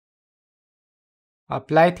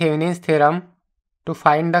Apply Thevenin's theorem to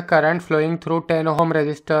find the current flowing through 10 ohm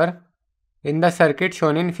resistor in the circuit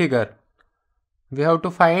shown in figure. We have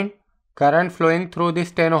to find current flowing through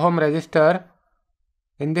this 10 ohm resistor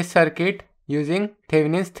in this circuit using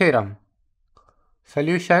Thevenin's theorem.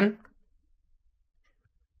 Solution: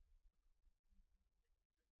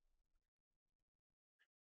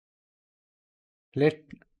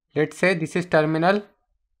 let's say this is terminal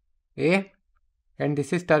A and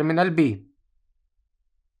this is terminal B.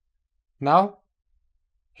 Now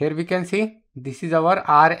here we can see this is our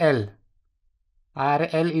RL.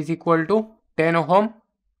 RL is equal to 10 ohm.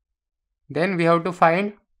 Then we have to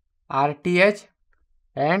find RTH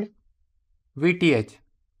and VTH.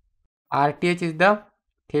 RTH is the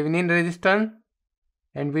Thevenin resistance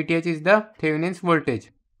and VTH is the Thevenin's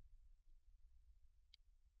voltage.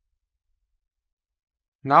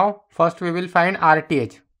 Now first we will find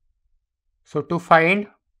RTH. So to find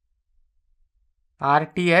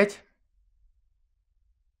RTH,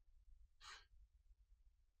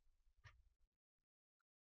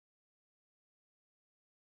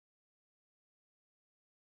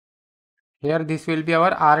 here this will be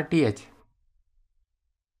our RTH.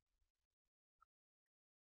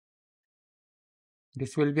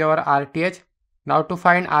 This will be our RTH. Now to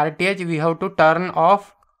find RTH, we have to turn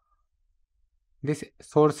off this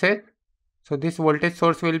sources. So this voltage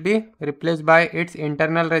source will be replaced by its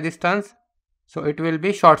internal resistance. So it will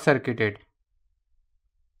be short circuited.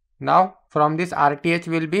 Now from this RTH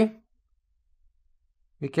will be,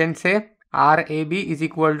 we can say RAB is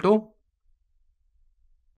equal to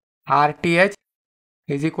RTH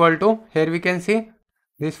is equal to, here we can see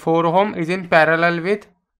this 4 ohm is in parallel with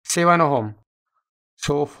 7 ohm.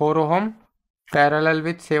 So 4 ohm parallel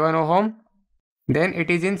with 7 ohm. Then it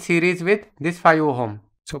is in series with this 5 ohm.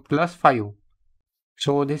 So plus 5.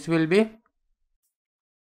 So this will be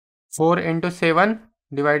 4 into 7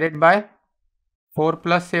 divided by 4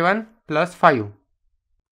 plus 7 plus 5.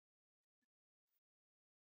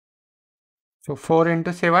 So 4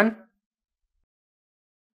 into 7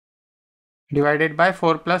 divided by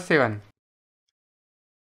 4 plus 7.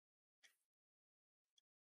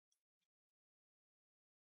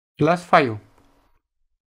 Plus 5.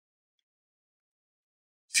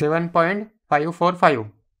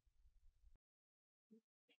 7.545.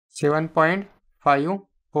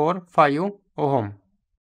 7.545 ohm.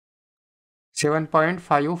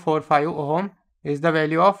 7.545 ohm is the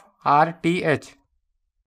value of RTH.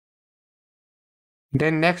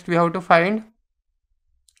 Then next we have to find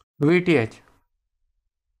VTH.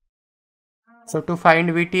 So to find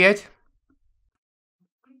VTH,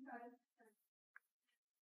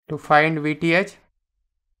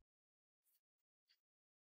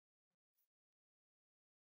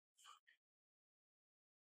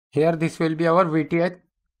 here this will be our VTH.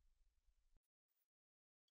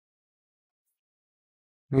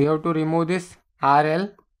 We have to remove this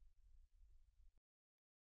RL.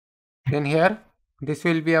 Then here this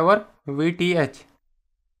will be our VTH.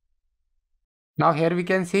 Now here we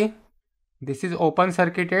can see this is open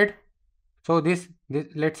circuited. So this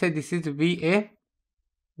let's say this is VA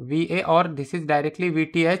or this is directly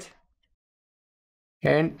VTH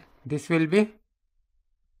and this will be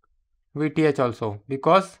VTH also,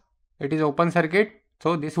 because it is open circuit.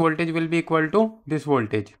 So this voltage will be equal to this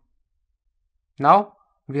voltage. Now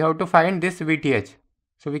we have to find this VTH.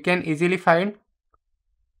 So we can easily find,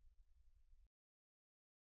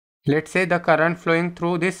 let's say the current flowing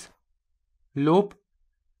through this loop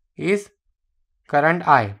is current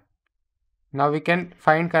I. Now we can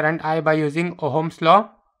find current I by using Ohm's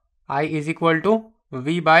law. I is equal to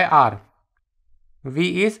V by R.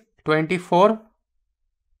 V is 24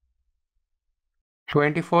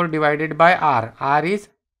 divided by R. R is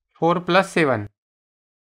 4 plus 7.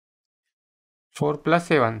 4 plus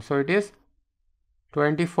 7. So it is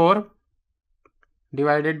 24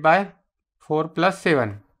 divided by 4 plus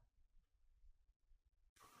 7.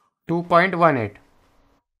 2.18.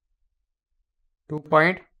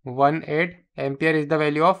 2.18 ampere is the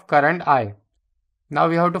value of current I. Now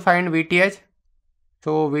we have to find VTH.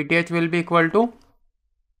 So VTH will be equal to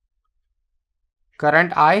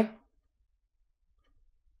current I.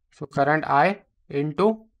 So current I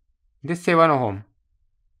into this 7 ohm.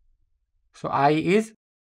 So I is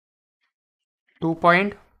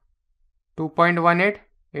 2.18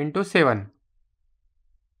 into 7.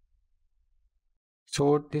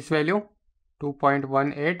 So this value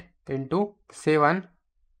 2.18 into 7.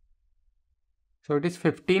 So it is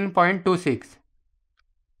 15.26.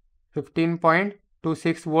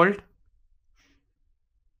 15.26 volt.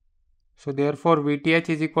 So therefore VTH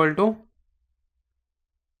is equal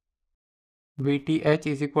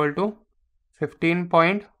to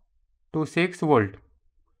 15.26 volt.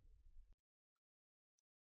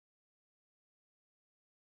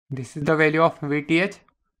 This is the value of VTH.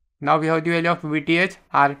 Now we have the value of VTH,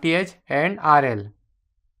 RTH and RL.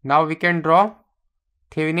 Now we can draw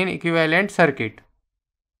Thevenin equivalent circuit.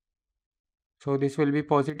 So this will be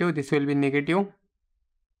positive, this will be negative.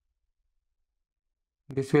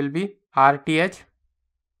 This will be RTH.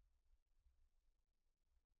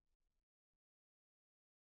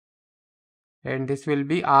 And this will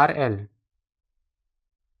be RL.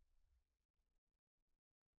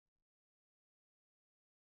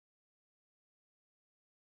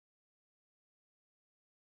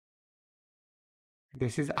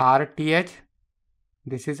 This is RTH,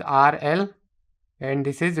 this is RL and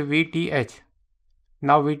this is VTH.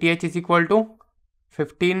 Now VTH is equal to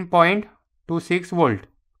 15.26 volt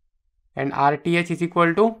and RTH is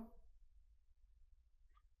equal to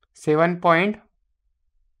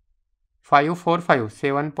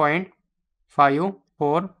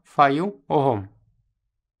 7.545 ohm.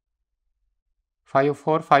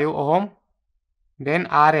 545 ohm. Then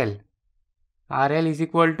RL is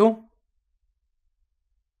equal to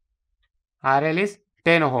RL is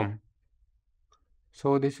 10 ohm.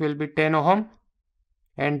 So this will be 10 ohm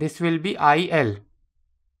and this will be IL.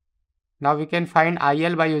 Now we can find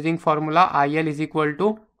IL by using formula IL is equal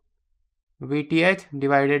to VTH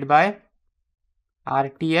divided by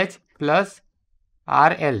RTH plus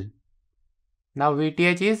RL. Now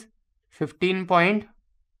VTH is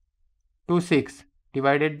 15.26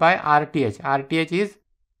 divided by RTH. RTH is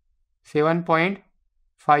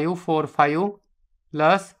 7.545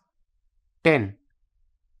 plus 10.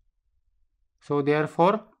 So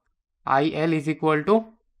therefore IL is equal to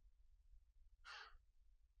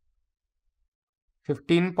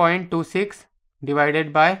 15.26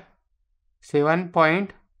 divided by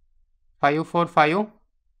 7.545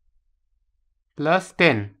 plus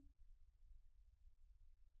 10.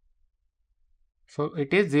 So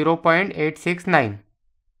it is 0.869.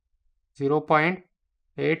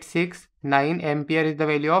 0.869 ampere is the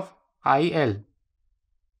value of IL.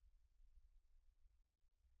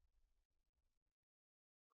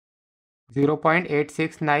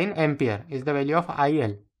 ampere is the value of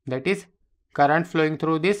IL, that is current flowing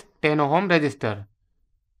through this 10 ohm resistor.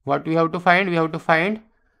 What we have to find? We have to find,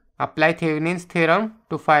 apply Thevenin's theorem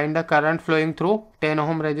to find the current flowing through 10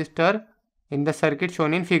 ohm resistor in the circuit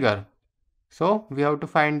shown in figure. So we have to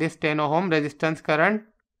find this 10 ohm resistance current.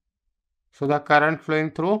 So the current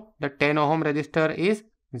flowing through the 10 ohm resistor is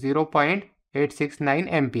 0.869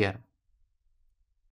 ampere.